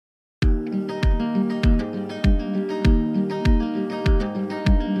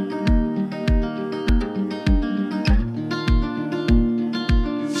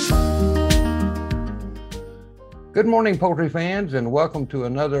Good morning, poultry fans, and welcome to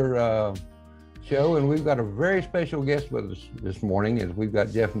another show. And we've got a very special guest with us this morning. Is we've got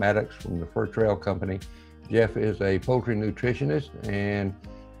Jeff Mattocks from the Fur Trail Company. Jeff is a poultry nutritionist, and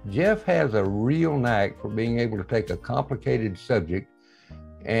Jeff has a real knack for being able to take a complicated subject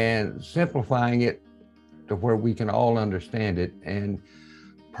and simplifying it to where we can all understand it. And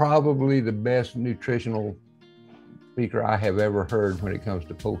probably the best nutritional speaker I have ever heard when it comes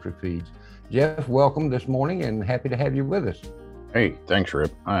to poultry feeds. Jeff, welcome this morning and happy to have you with us. Hey, thanks,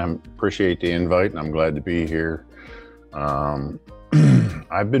 Rip. I appreciate the invite and I'm glad to be here.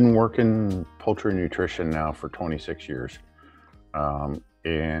 I've been working poultry nutrition now for 26 years.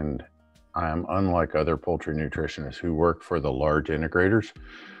 And I'm unlike other poultry nutritionists who work for the large integrators.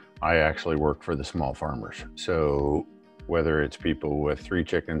 I actually work for the small farmers. So whether it's people with 3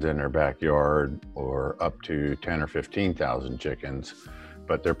 chickens in their backyard or up to 10 or 15,000 chickens,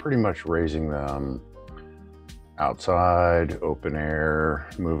 but they're pretty much raising them outside, open air,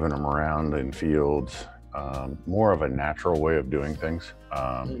 moving them around in fields, more of a natural way of doing things.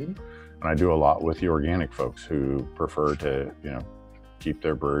 And I do a lot with the organic folks who prefer to, keep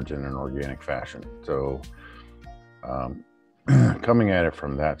their birds in an organic fashion. So coming at it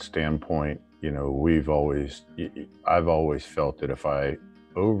from that standpoint, I've always felt that if I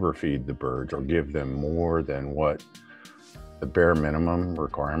overfeed the birds or give them more than what the bare minimum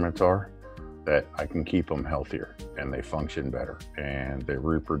requirements are, that I can keep them healthier and they function better and they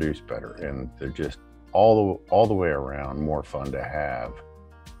reproduce better and they're just all the way around more fun to have.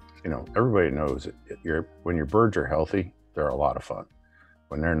 Everybody knows when your birds are healthy, they're a lot of fun.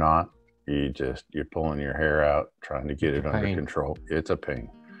 When they're not, you're pulling your hair out trying to get it under control. It's a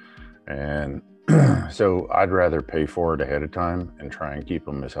pain. And so I'd rather pay for it ahead of time and try and keep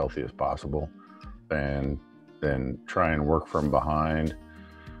them as healthy as possible than try and work from behind.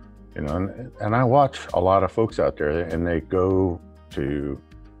 And I watch a lot of folks out there and they go to,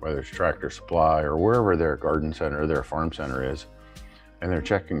 whether it's Tractor Supply or wherever their garden center, their farm center is, and they're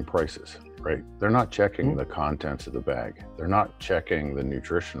checking prices, right? They're not checking the contents of the bag. They're not checking the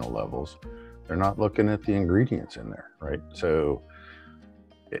nutritional levels. They're not looking at the ingredients in there, right? So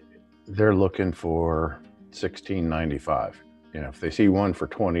they're looking for $16.95. If they see one for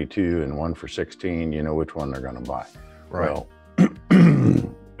 22 and one for 16, which one they're going to buy. Right. Well,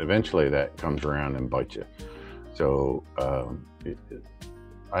 eventually that comes around and bites you. So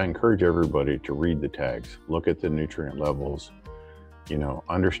I encourage everybody to read the tags, look at the nutrient levels,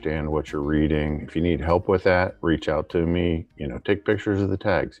 understand what you're reading. If you need help with that, reach out to me, take pictures of the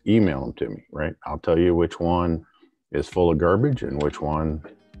tags, email them to me, right? I'll tell you which one is full of garbage and which one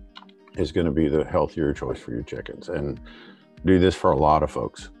is going to be the healthier choice for your chickens. And do this for a lot of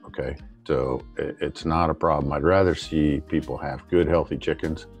folks, okay? So it's not a problem. I'd rather see people have good, healthy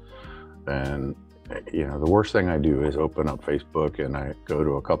chickens than, the worst thing I do is open up Facebook and I go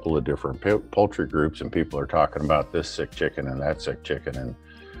to a couple of different poultry groups and people are talking about this sick chicken and that sick chicken. And,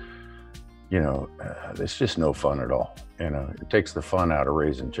 it's just no fun at all. It takes the fun out of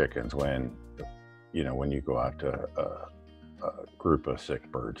raising chickens when you go out to a group of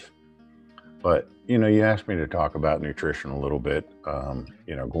sick birds. But, you asked me to talk about nutrition a little bit,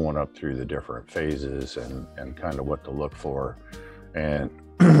 going up through the different phases and kind of what to look for and,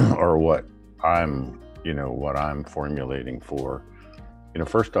 or what I'm formulating for.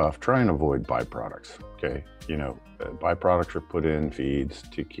 First off, try and avoid byproducts, okay? Byproducts are put in feeds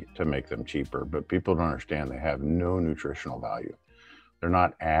to make them cheaper, but people don't understand they have no nutritional value. They're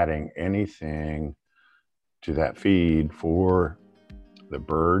not adding anything to that feed for the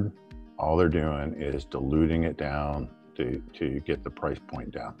bird. All they're doing is diluting it down to get the price point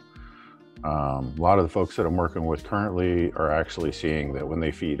down. A lot of the folks that I'm working with currently are actually seeing that when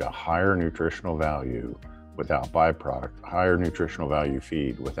they feed a higher nutritional value without byproduct, higher nutritional value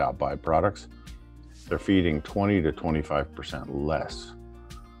feed without byproducts, they're feeding 20 to 25% less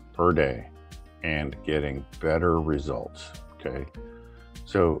per day and getting better results, okay?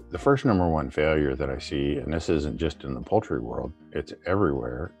 So the first number one failure that I see, and this isn't just in the poultry world, it's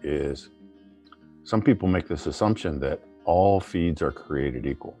everywhere, is some people make this assumption that all feeds are created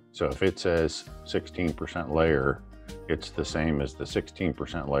equal. So if it says 16% layer, it's the same as the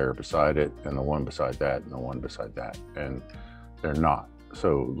 16% layer beside it and the one beside that and the one beside that, and they're not.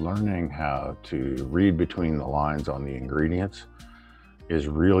 So learning how to read between the lines on the ingredients is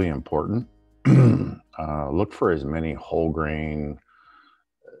really important. Look for as many whole grain.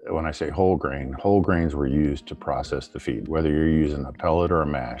 When I say whole grains were used to process the feed, whether you're using a pellet or a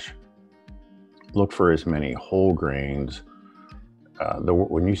mash. Look for as many whole grains.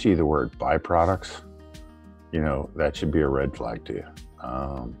 When you see the word byproducts, that should be a red flag to you.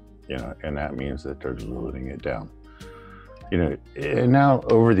 And that means that they're diluting it down. You know, and now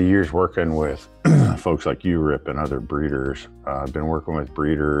over the years working with folks like you, Rip, and other breeders, I've been working with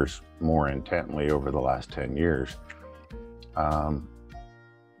breeders more intently over the last 10 years.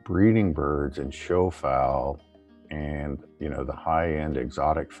 Breeding birds and show fowl and, you know, the high-end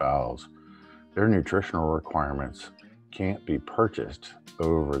exotic fowls, their nutritional requirements can't be purchased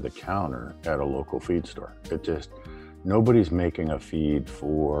over the counter at a local feed store. It just, nobody's making a feed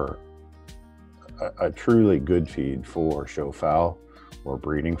for a truly good feed for show fowl or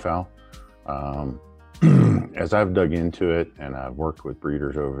breeding fowl. As I've dug into it and I've worked with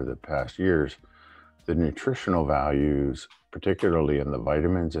breeders over the past years, the nutritional values, particularly in the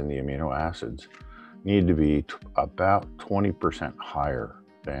vitamins and the amino acids, need to be about 20% higher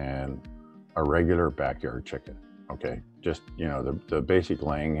than a regular backyard chicken. Okay, just, you know, the basic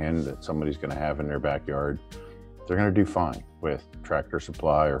laying hen that somebody's going to have in their backyard, they're going to do fine with Tractor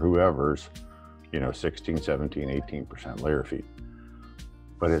Supply or whoever's, you know, 16, 17, 18% layer feed.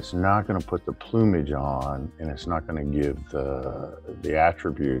 But it's not going to put the plumage on, and it's not going to give the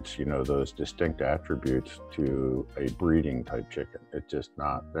attributes, you know, those distinct attributes to a breeding type chicken. It's just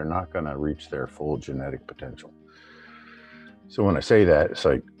not, they're not going to reach their full genetic potential. So when I say that, it's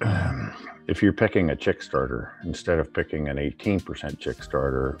like, if you're picking a chick starter, instead of picking an 18% chick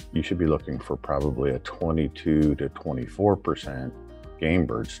starter, you should be looking for probably a 22 to 24% game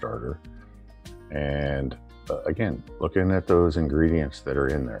bird starter. And again, looking at those ingredients that are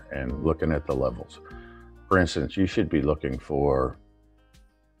in there and looking at the levels. For instance, you should be looking for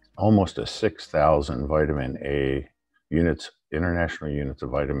almost a 6,000 vitamin A units, international units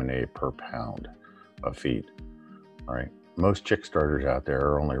of vitamin A per pound of feed. All right. Most chick starters out there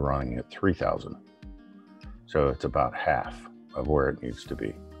are only running at 3,000. So it's about half of where it needs to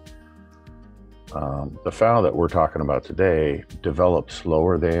be. The fowl that we're talking about today developed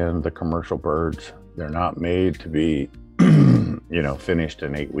slower than the commercial birds. They're not made to be, you know, finished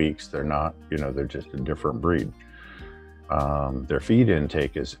in 8 weeks. They're not, you know, they're just a different breed. Their feed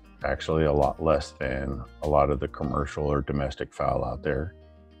intake is actually a lot less than a lot of the commercial or domestic fowl out there.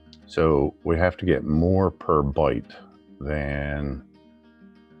 So we have to get more per bite than,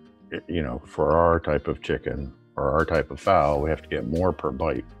 you know, for our type of chicken or our type of fowl, we have to get more per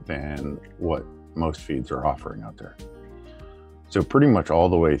bite than what most feeds are offering out there. So pretty much all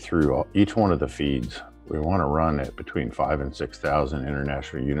the way through each one of the feeds, we want to run at between 5,000 and 6,000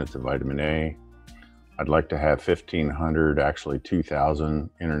 international units of vitamin A. I'd like to have 1,500, actually 2,000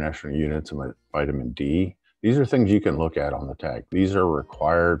 international units of vitamin D. These are things you can look at on the tag. These are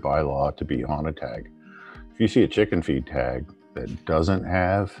required by law to be on a tag. If you see a chicken feed tag that doesn't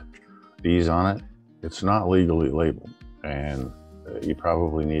have these on it, it's not legally labeled, and you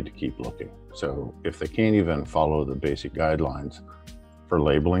probably need to keep looking. So if they can't even follow the basic guidelines for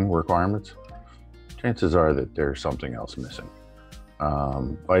labeling requirements, chances are that there's something else missing.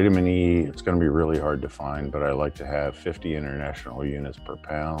 Vitamin E, it's going to be really hard to find, but I like to have 50 international units per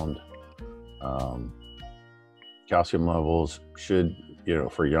pound. Calcium levels should, you know,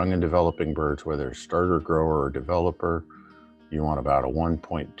 for young and developing birds, whether it's starter, grower, or developer, you want about a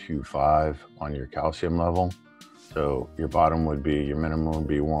 1.25 on your calcium level. So your bottom would be, your minimum would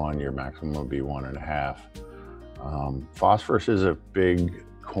be 1, your maximum would be 1.5. Phosphorus is a big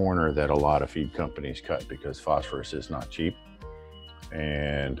corner that a lot of feed companies cut because phosphorus is not cheap.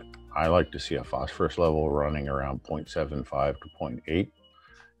 And I like to see a phosphorus level running around 0.75 to 0.8.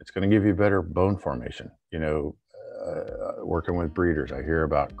 It's going to give you better bone formation. You know, working with breeders, I hear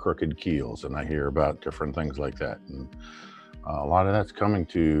about crooked keels and I hear about different things like that. And a lot of that's coming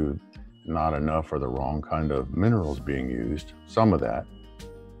to not enough or the wrong kind of minerals being used. Some of that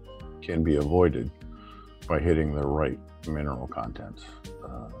can be avoided by hitting the right mineral contents.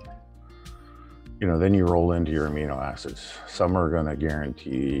 You know, then you roll into your amino acids. Some are going to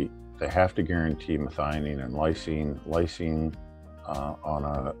guarantee, they have to guarantee methionine and lysine. Lysine on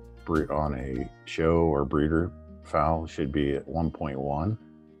a show or breeder fowl should be at 1.1.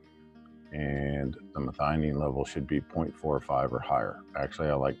 And the methionine level should be 0.45 or higher. Actually,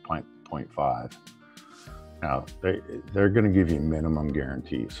 I like 0.5. Now, they're going to give you minimum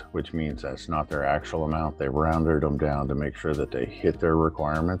guarantees, which means that's not their actual amount. They rounded them down to make sure that they hit their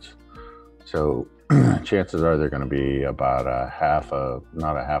requirements. So chances are they're going to be about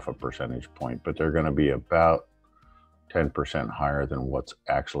not a half a percentage point, but they're going to be about 10% higher than what's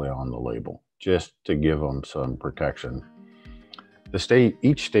actually on the label, just to give them some protection.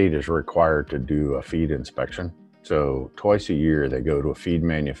 Each state is required to do a feed inspection. So twice a year, they go to a feed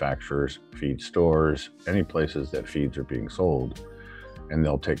manufacturers, feed stores, any places that feeds are being sold, and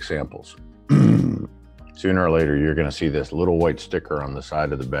they'll take samples. Sooner or later, you're going to see this little white sticker on the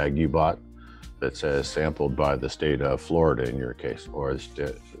side of the bag you bought that says sampled by the state of Florida in your case, or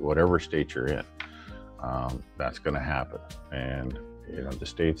whatever state you're in. That's going to happen. And you know, the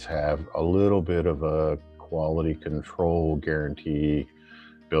states have a little bit of a quality control guarantee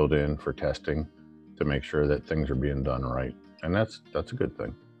built in for testing to make sure that things are being done right. And that's a good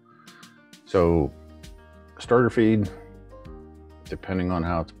thing. So starter feed, depending on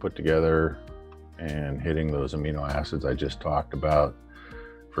how it's put together and hitting those amino acids I just talked about,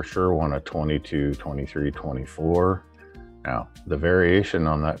 for sure want a 22, 23, 24. Now, the variation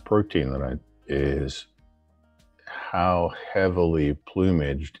on that protein is how heavily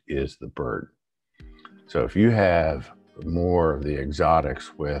plumaged is the bird. So if you have more of the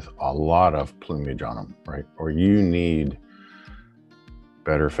exotics with a lot of plumage on them, right? Or you need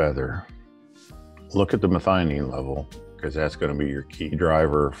better feather, look at the methionine level, because that's going to be your key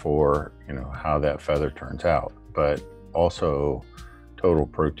driver for, you know, how that feather turns out. But also total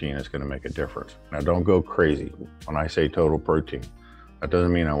protein is going to make a difference. Now, don't go crazy. When I say total protein, that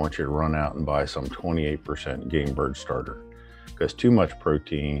doesn't mean I want you to run out and buy some 28% game bird starter, because too much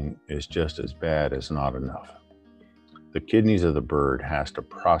protein is just as bad as not enough. The kidneys of the bird has to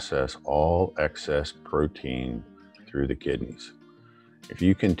process all excess protein through the kidneys. If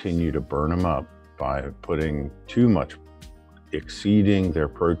you continue to burn them up by putting too much, exceeding their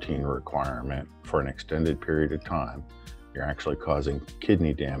protein requirement for an extended period of time, you're actually causing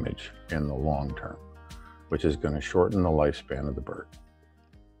kidney damage in the long term, which is going to shorten the lifespan of the bird.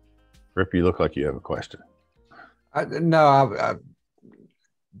 Rip, you look like you have a question. No,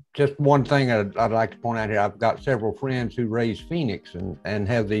 just one thing I'd like to point out here. I've got several friends who raise Phoenix and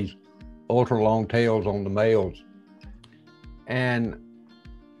have these ultra long tails on the males. And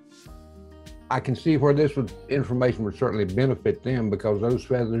I can see where information would certainly benefit them, because those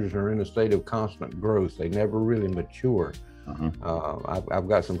feathers are in a state of constant growth. They never really mature. I've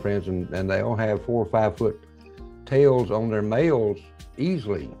got some friends and they all have 4 or 5 foot tails on their males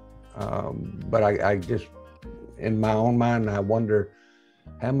easily. But I just, in my own mind, I wonder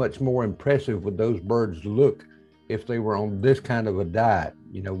how much more impressive would those birds look if they were on this kind of a diet,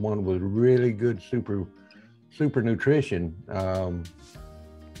 you know, one with really good super nutrition.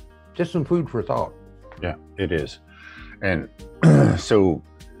 Just some food for thought. Yeah, it is. And so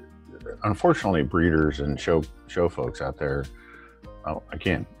unfortunately, breeders and show folks out there,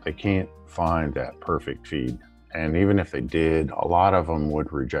 again, they can't find that perfect feed. And even if they did, a lot of them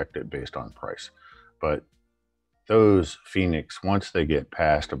would reject it based on price. But those Phoenix, once they get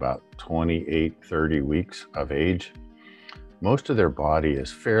past about 28, 30 weeks of age, most of their body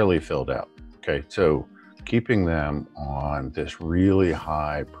is fairly filled out. Okay, so keeping them on this really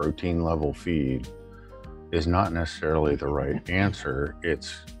high protein level feed is not necessarily the right answer.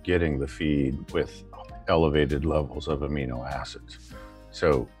 It's getting the feed with elevated levels of amino acids.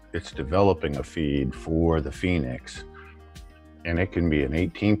 So it's developing a feed for the Phoenix, and it can be an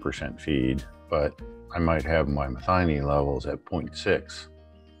 18% feed, but I might have my methionine levels at 0.6.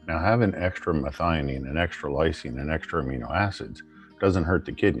 Now, having extra methionine and extra lysine and extra amino acids doesn't hurt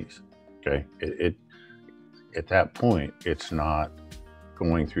the kidneys, okay? At that point, it's not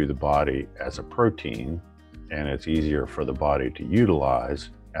going through the body as a protein, and it's easier for the body to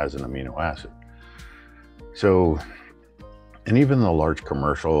utilize as an amino acid. So, and even the large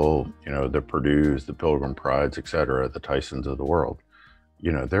commercial, you know, the Purdue's, the Pilgrim Prides, et cetera, the Tysons of the world,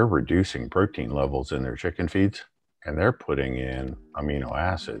 you know, they're reducing protein levels in their chicken feeds, and they're putting in amino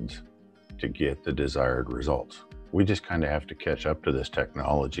acids to get the desired results. We just kind of have to catch up to this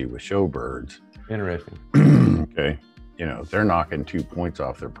technology with show birds. Interesting. Okay. You know, they're knocking 2 points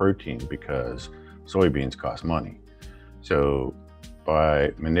off their protein because soybeans cost money. So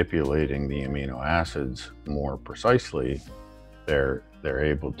by manipulating the amino acids more precisely, they're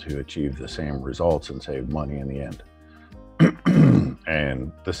able to achieve the same results and save money in the end.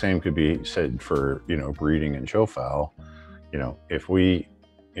 And the same could be said for, you know, breeding and show fowl. You know, if we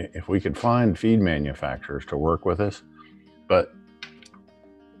could find feed manufacturers to work with us, but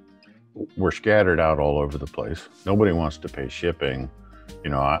we're scattered out all over the place. Nobody wants to pay shipping.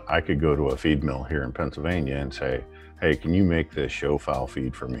 You know, I could go to a feed mill here in Pennsylvania and say, hey, can you make this show fowl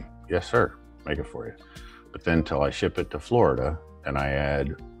feed for me? Yes, sir, make it for you. But then till I ship it to Florida and I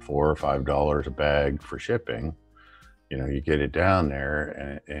add $4 or $5 a bag for shipping, you know, you get it down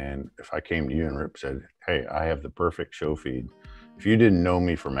there, and if I came to you and Rip said, hey, I have the perfect show feed. If you didn't know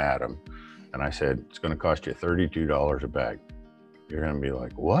me from Adam, and I said, it's going to cost you $32 a bag, you're going to be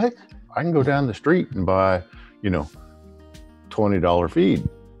like, what? I can go down the street and buy, you know, $20 feed,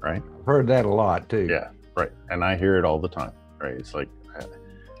 right? I've heard that a lot too. Yeah, right. And I hear it all the time, right? It's like,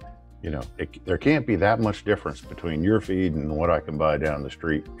 there can't be that much difference between your feed and what I can buy down the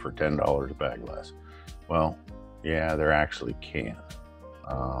street for $10 a bag less. Well, yeah, there actually can.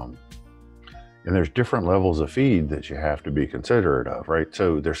 And there's different levels of feed that you have to be considerate of, right?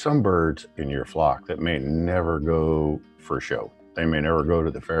 So there's some birds in your flock that may never go for show. They may never go to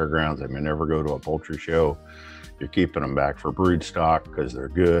the fairgrounds. They may never go to a poultry show. You're keeping them back for brood stock because they're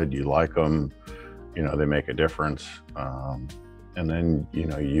good. You like them. They make a difference. And then,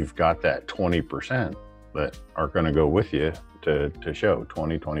 you've got that 20% that are going to go with you to show,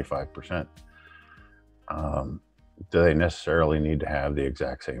 20, 25%. Do they necessarily need to have the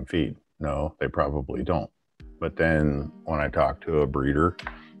exact same feed? No, they probably don't. But then when I talk to a breeder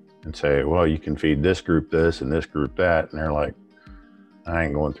and say, well, you can feed this group this and this group that, and they're like, I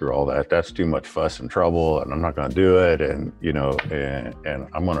ain't going through all that. That's too much fuss and trouble, and I'm not going to do it. And, and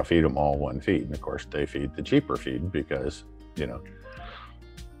I'm going to feed them all one feed. And of course, they feed the cheaper feed because,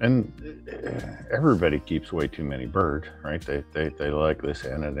 and everybody keeps way too many birds, right? They like this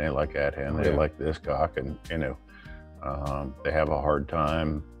hen and they like that hen. They like this cock, and, they have a hard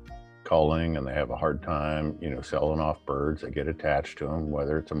time culling, and they have a hard time, selling off birds. They get attached to them,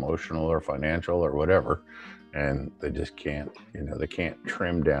 whether it's emotional or financial or whatever. And they just can't, they can't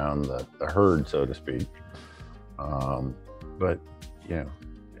trim down the herd, so to speak. But,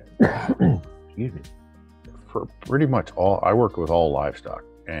 excuse me, for pretty much I work with all livestock,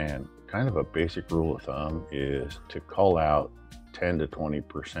 and kind of a basic rule of thumb is to cull out 10 to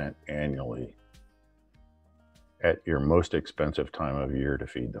 20% annually at your most expensive time of year to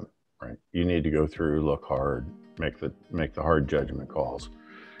feed them, right? You need to go through, look hard, make the hard judgment calls,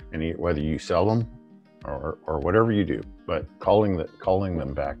 and whether you sell them or whatever you do, but calling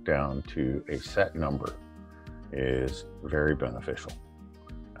them back down to a set number is very beneficial.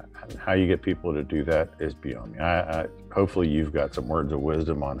 And how you get people to do that is beyond me. I hopefully you've got some words of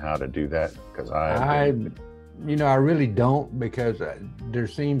wisdom on how to do that, because I really don't, because there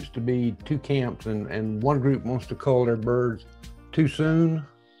seems to be two camps, and one group wants to cull their birds too soon,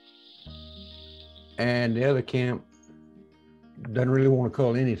 and the other camp doesn't really want to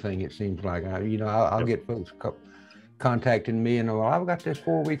cull anything, it seems like. I'll get folks contacting me and, well, I've got this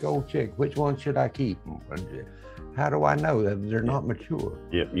 4-week-old chick. Which one should I keep? How do I know that they're not mature?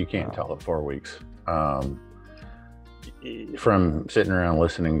 Yep, you can't tell at 4 weeks. From sitting around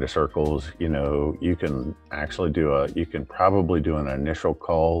listening to circles, you can actually you can probably do an initial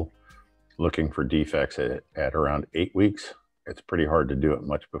call looking for defects at around 8 weeks. It's pretty hard to do it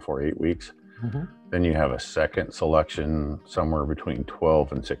much before 8 weeks. Mm-hmm. Then you have a second selection somewhere between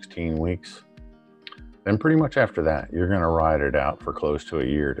 12 and 16 weeks. Then pretty much after that, you're going to ride it out for close to a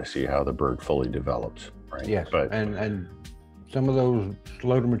year to see how the bird fully develops, right? Yes, and some of those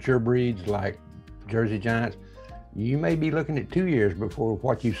slow to mature breeds like Jersey Giants, you may be looking at 2 years before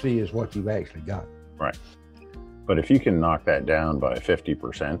what you see is what you've actually got. Right. But if you can knock that down by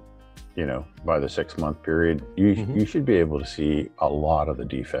 50%, by the 6-month period, you should be able to see a lot of the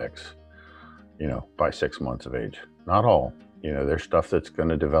defects, by 6 months of age. Not all, there's stuff that's going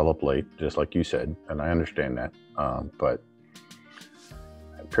to develop late, just like you said, and I understand that. But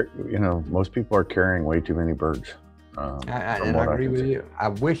most people are carrying way too many birds. I agree with you. I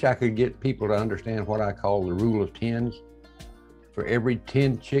wish I could get people to understand what I call the rule of 10s. For every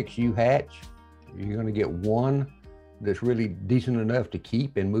 10 chicks you hatch, you're going to get one that's really decent enough to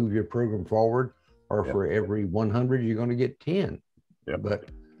keep and move your program forward, or for every 100, you're going to get 10. Yep. But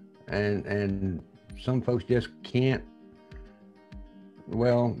and some folks just can't.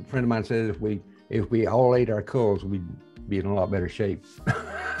 Well, a friend of mine says if we all ate our culls, we'd be in a lot better shape.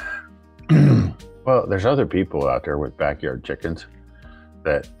 Well, there's other people out there with backyard chickens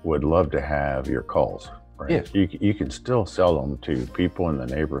that would love to have your culls, right? Yes. You can still sell them to people in the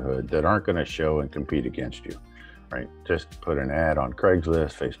neighborhood that aren't going to show and compete against you, right? Just put an ad on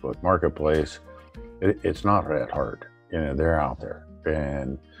Craigslist, Facebook Marketplace. It's not that hard. They're out there.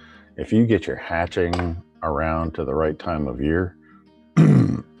 And if you get your hatching around to the right time of year,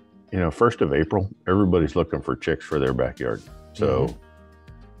 1st of April, everybody's looking for chicks for their backyard. So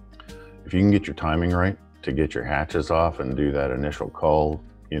if you can get your timing right to get your hatches off and do that initial cull,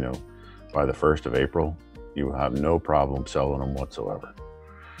 by the 1st of April, you will have no problem selling them whatsoever.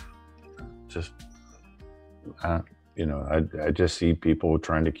 Just, I just see people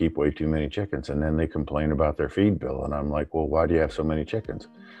trying to keep way too many chickens, and then they complain about their feed bill. And I'm like, well, why do you have so many chickens?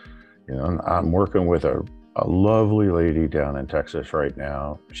 I'm working with a lovely lady down in Texas right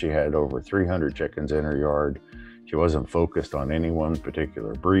now. She had over 300 chickens in her yard. She wasn't focused on any one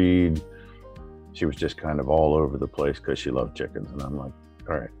particular breed. She was just kind of all over the place because she loved chickens. And I'm like,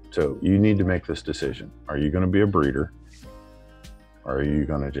 all right, so you need to make this decision. Are you going to be a breeder or are you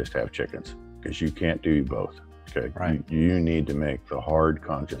going to just have chickens? Because you can't do both. Okay. Right. You need to make the hard,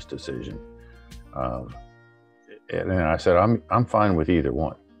 conscious decision. And then I said, I'm fine with either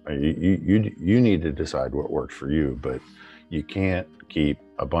one. You need to decide what works for you, but you can't keep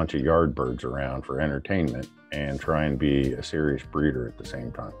a bunch of yard birds around for entertainment and try and be a serious breeder at the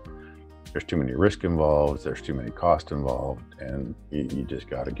same time. There's too many risk involved. There's too many costs involved, and you just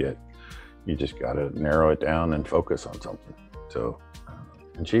got to narrow it down and focus on something. So,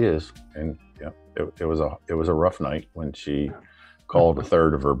 and she is, and yeah, it was a rough night when she called a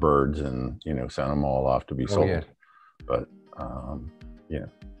third of her birds and, you know, sent them all off to be sold. Yeah. But, yeah,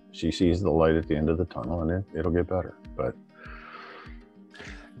 she sees the light at the end of the tunnel, and it'll get better. But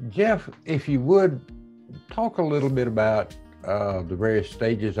Jeff, if you would talk a little bit about the various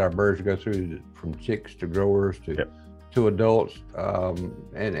stages our birds go through, from chicks to growers to Yep. to adults,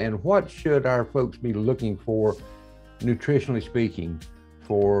 and what should our folks be looking for, nutritionally speaking,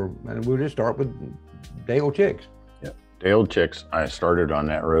 and we'll just start with day-old chicks. Yep. Day-old chicks, I started on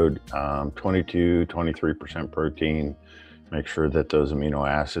that road, 23% protein. Make sure that those amino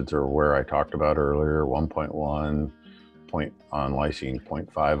acids are where I talked about earlier, 1.1 point on lysine,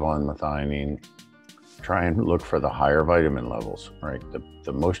 0.5 on methionine. Try and look for the higher vitamin levels, right?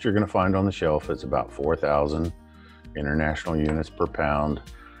 The most you're going to find on the shelf is about 4,000 international units per pound.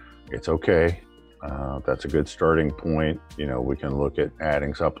 It's okay. That's a good starting point. You know, we can look at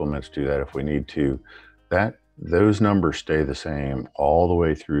adding supplements to that if we need to. Those numbers stay the same all the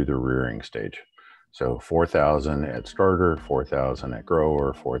way through the rearing stage. So 4,000 at starter, 4,000 at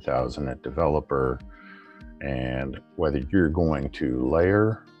grower, 4,000 at developer. And whether you're going to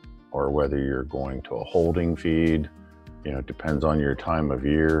layer or whether you're going to a holding feed, you know, it depends on your time of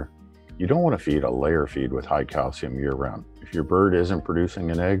year. You don't want to feed a layer feed with high calcium year round. If your bird isn't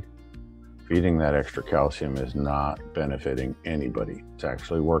producing an egg, feeding that extra calcium is not benefiting anybody. It's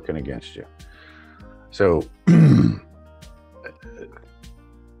actually working against you. So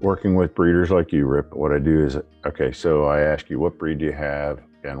working with breeders like you, Rip, what I do is, okay, so I ask you, what breed do you have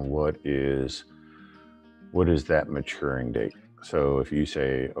and what is that maturing date? So if you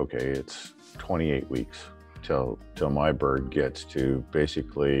say, okay, it's 28 weeks till my bird gets to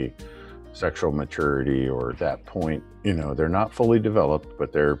basically sexual maturity, or that point, you know, they're not fully developed,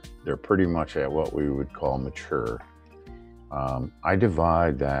 but they're pretty much at what we would call mature. I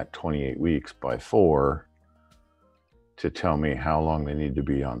divide that 28 weeks by 4 to tell me how long they need to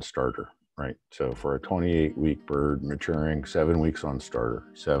be on starter, right? So for a 28-week bird maturing, 7 weeks on starter,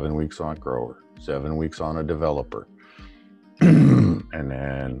 7 weeks on grower, 7 weeks on a developer. And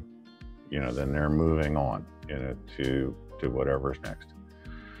then, you know, then they're moving on, you know, to whatever's next.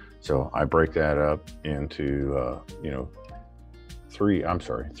 So I break that up into, you know, 3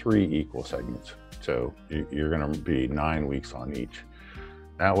 equal segments. So you're going to be 9 weeks on each.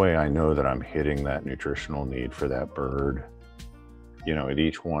 That way I know that I'm hitting that nutritional need for that bird, you know, at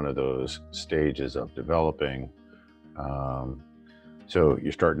each one of those stages of developing. So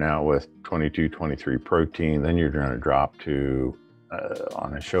you're starting out with 22, 23 protein, then you're going to drop to,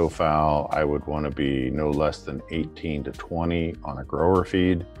 on a show fowl, I would want to be no less than 18 to 20 on a grower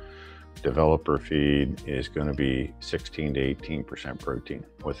feed. Developer feed is going to be 16 to 18% protein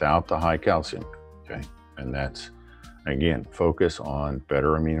without the high calcium. Okay. And that's, again, focus on better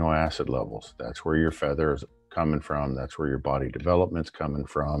amino acid levels. That's where your feather is coming from. That's where your body development's coming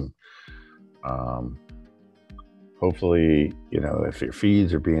from. Hopefully, you know, if your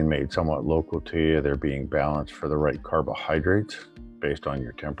feeds are being made somewhat local to you, they're being balanced for the right carbohydrates based on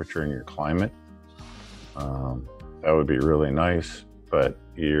your temperature and your climate. That would be really nice, but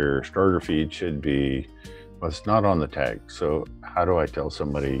your starter feed should be, well, it's not on the tag. So how do I tell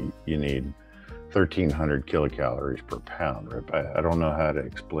somebody you need 1,300 kilocalories per pound? Right? I don't know how to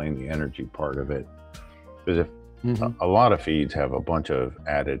explain the energy part of it. Because if a lot of feeds have a bunch of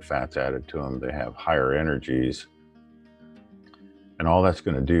added fats added to them, they have higher energies. And all that's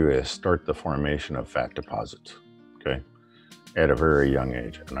going to do is start the formation of fat deposits, okay, at a very young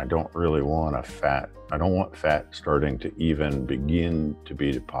age. And I don't really want I don't want fat starting to even begin to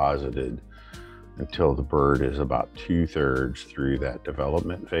be deposited until the bird is about 2/3 through that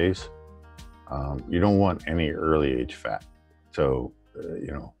development phase. You don't want any early age fat. So,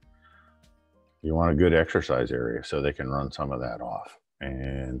 you know, you want a good exercise area so they can run some of that off.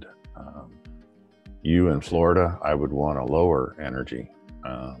 And you in Florida, I would want a lower energy.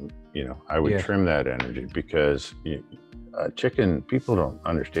 You know, I would trim that energy, because a chicken, people don't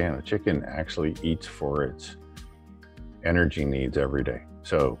understand, a chicken actually eats for its energy needs every day.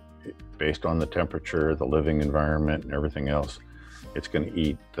 So based on the temperature, the living environment, and everything else, it's going to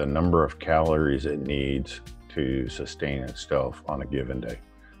eat the number of calories it needs to sustain itself on a given day.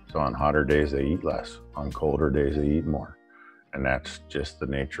 So on hotter days, they eat less. On colder days, they eat more. And that's just the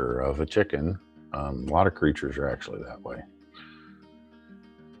nature of a chicken. A lot of creatures are actually that way.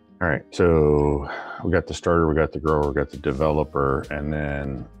 All right, so we got the starter, we got the grower, we got the developer, and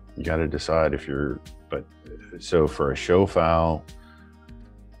then you got to decide if you're, so for a show fowl,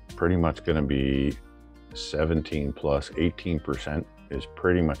 pretty much going to be 17 plus 18% is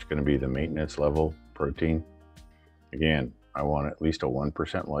pretty much going to be the maintenance level protein. Again, I want at least a 1%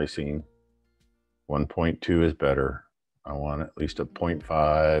 lysine. 1.2 is better. I want at least a 0.5,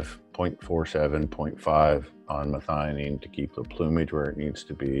 0.47, 0.5 on methionine to keep the plumage where it needs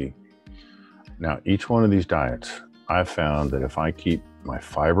to be. Now, each one of these diets, I've found that if I keep my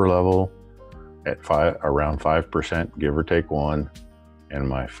fiber level at around 5%, give or take 1, and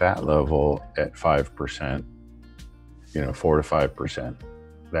my fat level at 5%, 4 to 5%,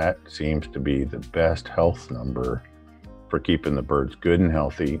 that seems to be the best health number for keeping the birds good and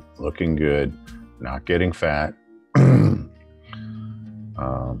healthy, looking good, not getting fat.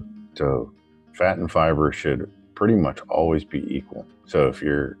 So fat and fiber should pretty much always be equal. So if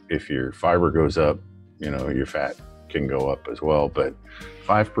your fiber goes up, your fat can go up as well. But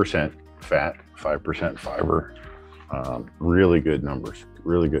 5% fat, 5% fiber, really good numbers,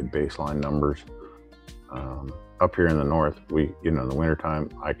 really good baseline numbers. Up here in the north, in the wintertime,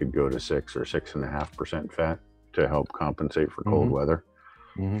 I could go to 6 or 6.5% fat to help compensate for cold weather.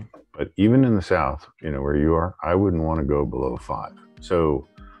 But even in the south, where you are, I wouldn't want to go below 5. So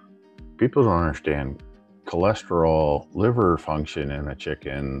people don't understand cholesterol, liver function in a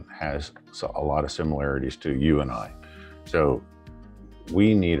chicken has a lot of similarities to you and I. So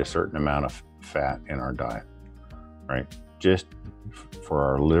we need a certain amount of fat in our diet, right? Just for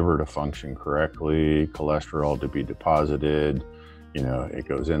our liver to function correctly, cholesterol to be deposited, it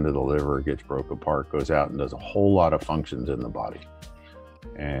goes into the liver, it gets broke apart, goes out and does a whole lot of functions in the body.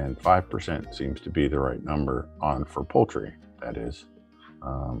 And 5% seems to be the right number for poultry, that is.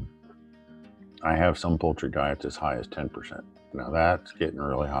 I have some poultry diets as high as 10%. Now that's getting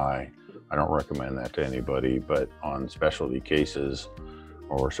really high. I don't recommend that to anybody, but on specialty cases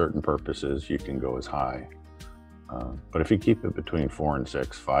or certain purposes, you can go as high. But if you keep it between 4 and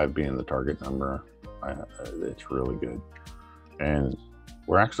 6, 5 being the target number, it's really good. And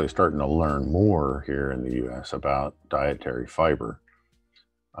we're actually starting to learn more here in the US about dietary fiber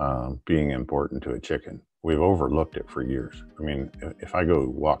being important to a chicken. We've overlooked it for years. I mean, if I go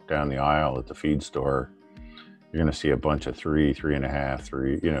walk down the aisle at the feed store, you're going to see a bunch of 3,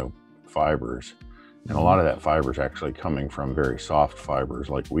 3.5, fibers. And a lot of that fiber is actually coming from very soft fibers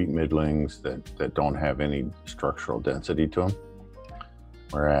like wheat middlings that don't have any structural density to them.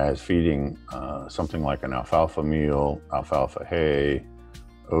 Whereas feeding something like an alfalfa meal, alfalfa hay,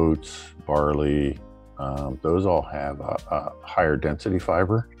 oats, barley, those all have a higher density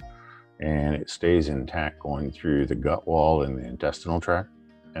fiber, and it stays intact going through the gut wall and the intestinal tract,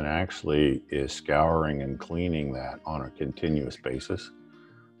 and actually is scouring and cleaning that on a continuous basis.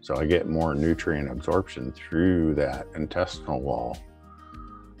 So I get more nutrient absorption through that intestinal wall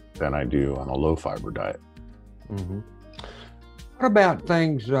than I do on a low fiber diet. What about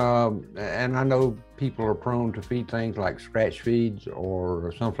things, and I know people are prone to feed things like scratch feeds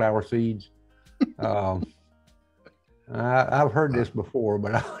or sunflower seeds. I've heard this before,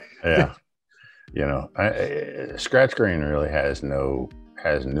 but yeah, scratch grain really has no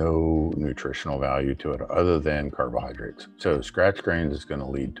nutritional value to it other than carbohydrates. So scratch grain is going to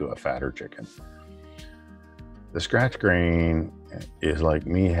lead to a fatter chicken. The scratch grain is like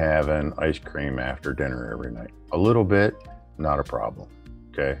me having ice cream after dinner every night. A little bit, not a problem.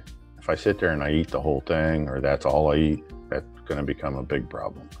 Okay. If I sit there and I eat the whole thing, or that's all I eat, that's going to become a big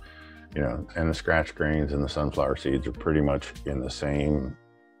problem. And the scratch grains and the sunflower seeds are pretty much in the same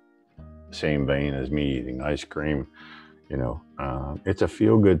vein as me eating ice cream. It's a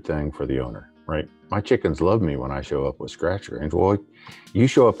feel-good thing for the owner, right? My chickens love me when I show up with scratch grains. Well, you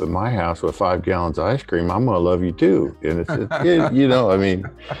show up at my house with 5 gallons of ice cream, I'm gonna love you too. And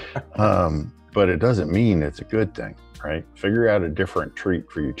but it doesn't mean it's a good thing, right? Figure out a different treat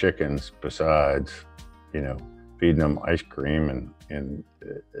for your chickens besides, feeding them ice cream and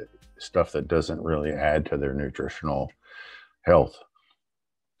stuff that doesn't really add to their nutritional health.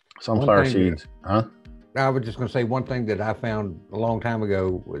 Sunflower seeds, I was just going to say one thing that I found a long time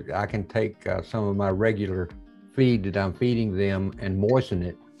ago was I can take some of my regular feed that I'm feeding them and moisten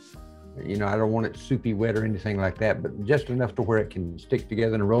it. I don't want it soupy wet or anything like that, but just enough to where it can stick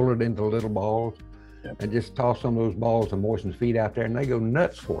together and roll it into little balls. Yep. And just toss some of those balls and moisten feed out there, and they go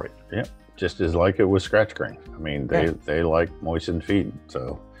nuts for it. Yep, just as like it with scratch grain. I mean, they like moistened feed.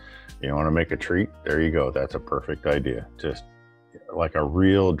 So You want to make a treat? There you go. That's a perfect idea. Just like a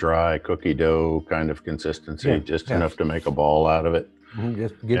real dry cookie dough kind of consistency, just enough to make a ball out of it.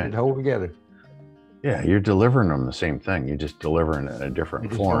 Just get it whole together. Yeah, you're delivering them the same thing. You're just delivering it in a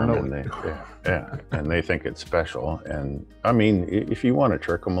different form, and and they think it's special. And I mean, if you want to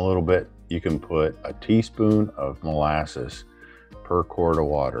trick them a little bit, you can put a teaspoon of molasses per quart of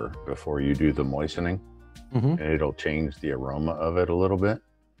water before you do the moistening, and it'll change the aroma of it a little bit,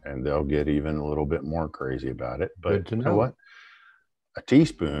 and they'll get even a little bit more crazy about it. But you know what? A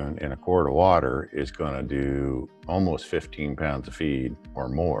teaspoon in a quart of water is going to do almost 15 pounds of feed or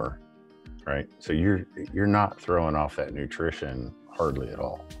more. Right. So you're not throwing off that nutrition hardly at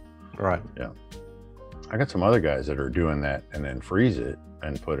all. Right. Yeah. I got some other guys that are doing that and then freeze it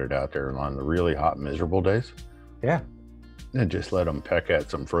and put it out there on the really hot, miserable days. Yeah. And just let them peck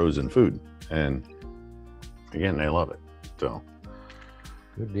at some frozen food. And again, they love it. So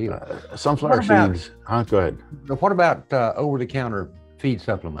good deal. Sunflower seeds. Go ahead. What about over-the-counter feed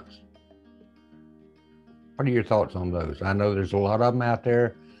supplements? What are your thoughts on those? I know there's a lot of them out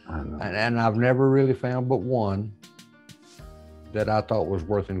there. And I've never really found but one that I thought was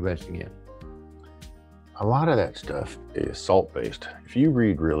worth investing in. A lot of that stuff is salt-based. If you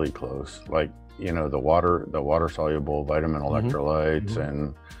read really close, like, you know, the water-soluble vitamin electrolytes,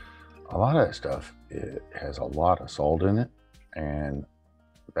 and a lot of that stuff, it has a lot of salt in it. And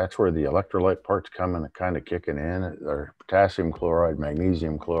that's where the electrolyte parts come and kind of kicking in. Or potassium chloride,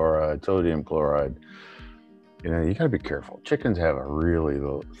 magnesium chloride, sodium chloride. You know, you got to be careful. Chickens have a really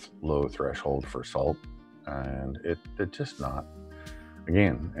low threshold for salt, and it's just not.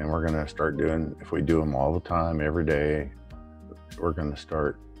 Again, and we're going to start doing, if we do them all the time, every day, we're going to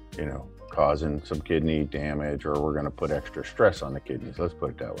start, you know, causing some kidney damage, or we're going to put extra stress on the kidneys. Let's put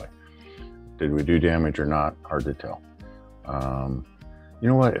it that way. Did we do damage or not? Hard to tell. You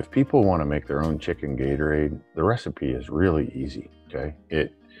know what? If people want to make their own chicken Gatorade, the recipe is really easy, okay?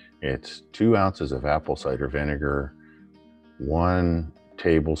 It's 2 ounces of apple cider vinegar, 1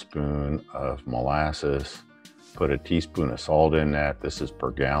 tablespoon of molasses, put a teaspoon of salt in that. This is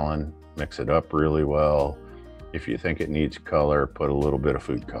per gallon. Mix it up really well. If you think it needs color, put a little bit of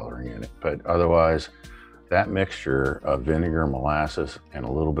food coloring in it. But otherwise, that mixture of vinegar, molasses, and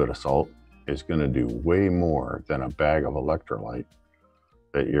a little bit of salt is going to do way more than a bag of electrolyte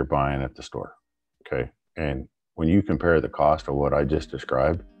that you're buying at the store, okay? And when you compare the cost of what I just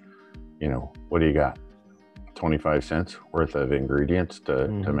described, you know, what do you got? 25 cents worth of ingredients to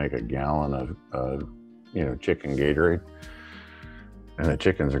make a gallon of, you know, chicken Gatorade. And the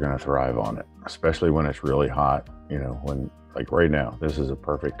chickens are going to thrive on it, especially when it's really hot. You know, when, like right now, this is a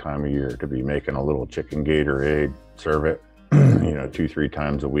perfect time of year to be making a little chicken Gatorade, serve it, you know, 2-3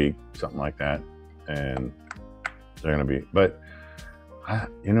 times a week, something like that. And they're going to be, but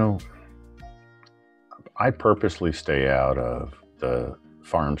you know, I purposely stay out of the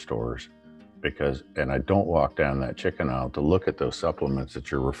farm stores and I don't walk down that chicken aisle to look at those supplements that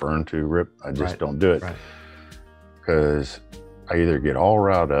you're referring to, Rip. I just don't do it because I either get all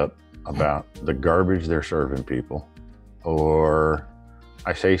riled up about the garbage they're serving people, or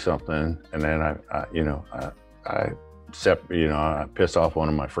I say something and then I piss off one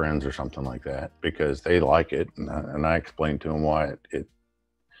of my friends or something like that because they like it, and I explain to them why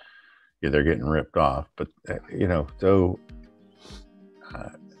they're getting ripped off. But you know, so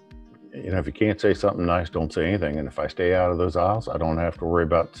you know, if you can't say something nice, don't say anything. And if I stay out of those aisles, I don't have to worry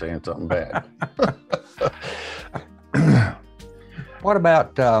about saying something bad. What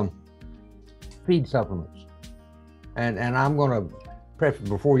about feed supplements? And I'm going to preface,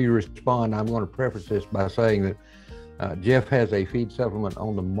 before you respond, I'm going to preface this by saying that Jeff has a feed supplement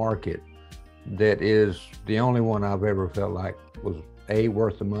on the market that is the only one I've ever felt like was A,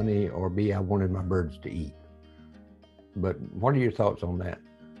 worth the money, or B, I wanted my birds to eat. But what are your thoughts on that?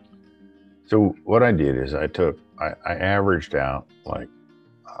 So what I did is I averaged out like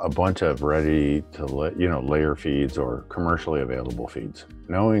a bunch of ready to layer feeds or commercially available feeds,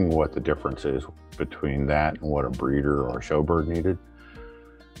 knowing what the difference is between that and what a breeder or a showbird needed.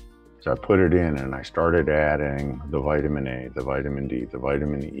 So I put it in and I started adding the vitamin A, the vitamin D, the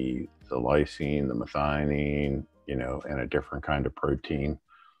vitamin E, the lysine, the methionine, you know, and a different kind of protein.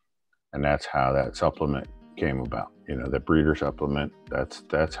 And that's how that supplement came about. You know, the breeder supplement,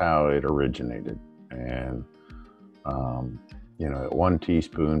 that's how it originated. And you know, 1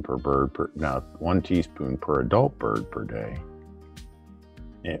 teaspoon per bird 1 teaspoon per adult bird per day,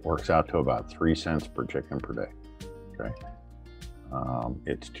 it works out to about 3 cents per chicken per day. Okay.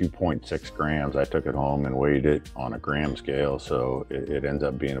 It's 2.6 grams. I took it home and weighed it on a gram scale, so it ends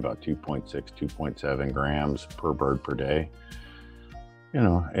up being about 2.6, 2.7 grams per bird per day. you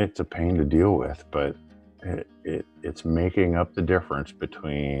know, it's a pain to deal with, but it's making up the difference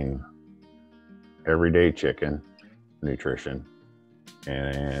between everyday chicken nutrition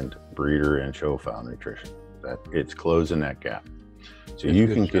and breeder and show fowl nutrition. That it's closing that gap. So you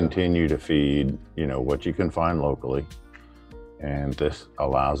can continue to feed, you know, what you can find locally, and this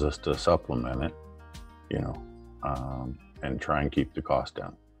allows us to supplement it, you know, and try and keep the cost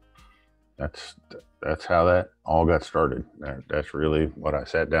down. That's how that all got started. That's really what I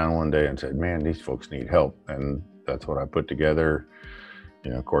sat down one day and said, man, these folks need help. And that's what I put together.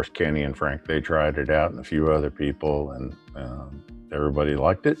 You know, of course, Kenny and Frank, they tried it out, and a few other people, and everybody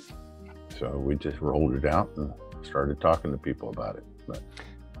liked it. So we just rolled it out and started talking to people about it.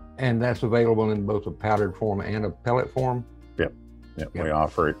 And that's available in both a powdered form and a pellet form? Yep. We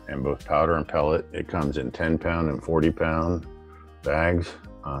offer it in both powder and pellet. It comes in 10-pound and 40-pound bags.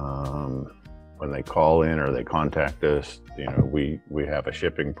 When they call in or they contact us, you know, we have a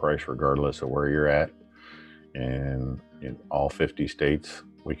shipping price regardless of where you're at. And in all 50 states,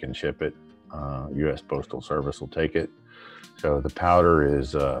 we can ship it. U.S. Postal Service will take it. So the powder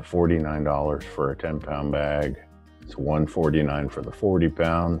is $49 for a 10-pound bag. It's $149 for the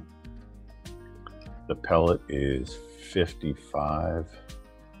 40-pound. The pellet is $55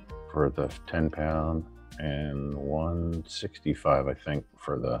 for the 10-pound and $165, I think,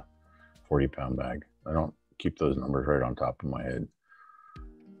 for the 40-pound bag. I don't keep those numbers right on top of my head.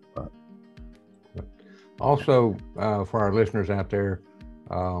 But also, for our listeners out there,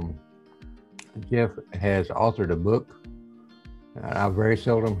 Jeff has authored a book. I very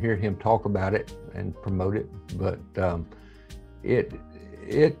seldom hear him talk about it and promote it, but it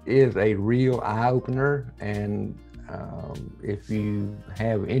is a real eye-opener. And if you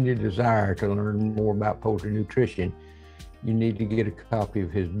have any desire to learn more about poultry nutrition, you need to get a copy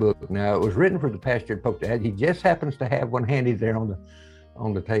of his book. Now, it was written for the pastured poultry. He just happens to have one handy there on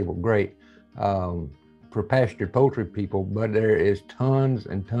the table. Great for pastured poultry people, but there is tons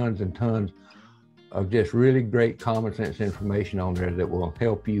and tons and tons of just really great common sense information on there that will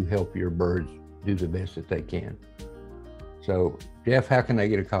help you help your birds do the best that they can. So, Jeff, how can they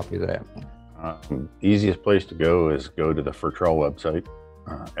get a copy of that? Easiest place to go is go to the Fertrell website,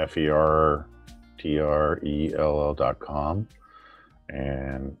 fertrell.com,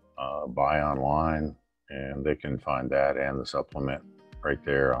 and buy online, and they can find that and the supplement right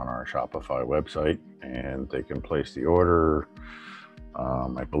there on our Shopify website, and they can place the order.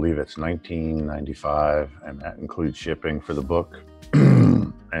 I believe it's $19.95, and that includes shipping for the book.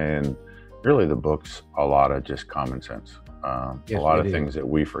 And really, the book's a lot of just common sense. Yes, a lot of things that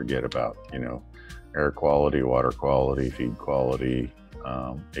we forget about, you know, air quality, water quality, feed quality.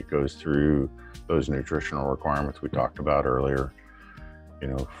 It goes through those nutritional requirements we talked about earlier, you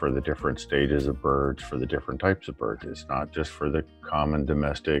know, for the different stages of birds, for the different types of birds. It's not just for the common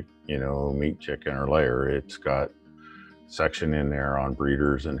domestic, you know, meat, chicken, or layer. It's got section in there on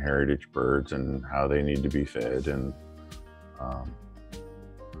breeders and heritage birds and how they need to be fed. And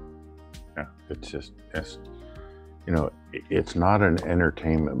yeah, it's you know, it's not an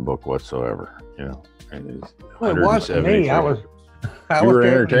entertainment book whatsoever, you know. Well, it was to me. I was you were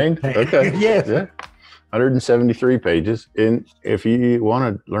entertained? Okay. Yes. Yeah. 173 pages. And if you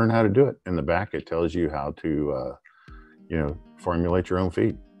want to learn how to do it, in the back it tells you how to you know, formulate your own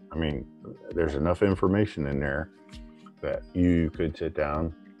feed. I mean, there's enough information in there that you could sit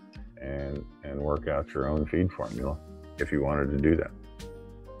down and work out your own feed formula if you wanted to do that.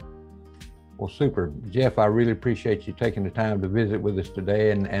 Well, super. Jeff, I really appreciate you taking the time to visit with us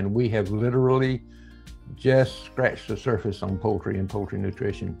today. And we have literally just scratched the surface on poultry and poultry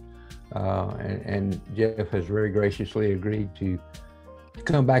nutrition. And Jeff has very graciously agreed to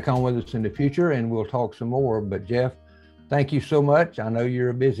come back on with us in the future, and we'll talk some more. But Jeff, thank you so much. I know you're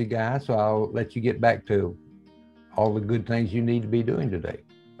a busy guy, so I'll let you get back to all the good things you need to be doing today.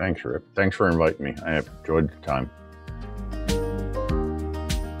 Thanks, Rip. Thanks for inviting me. I enjoyed the time.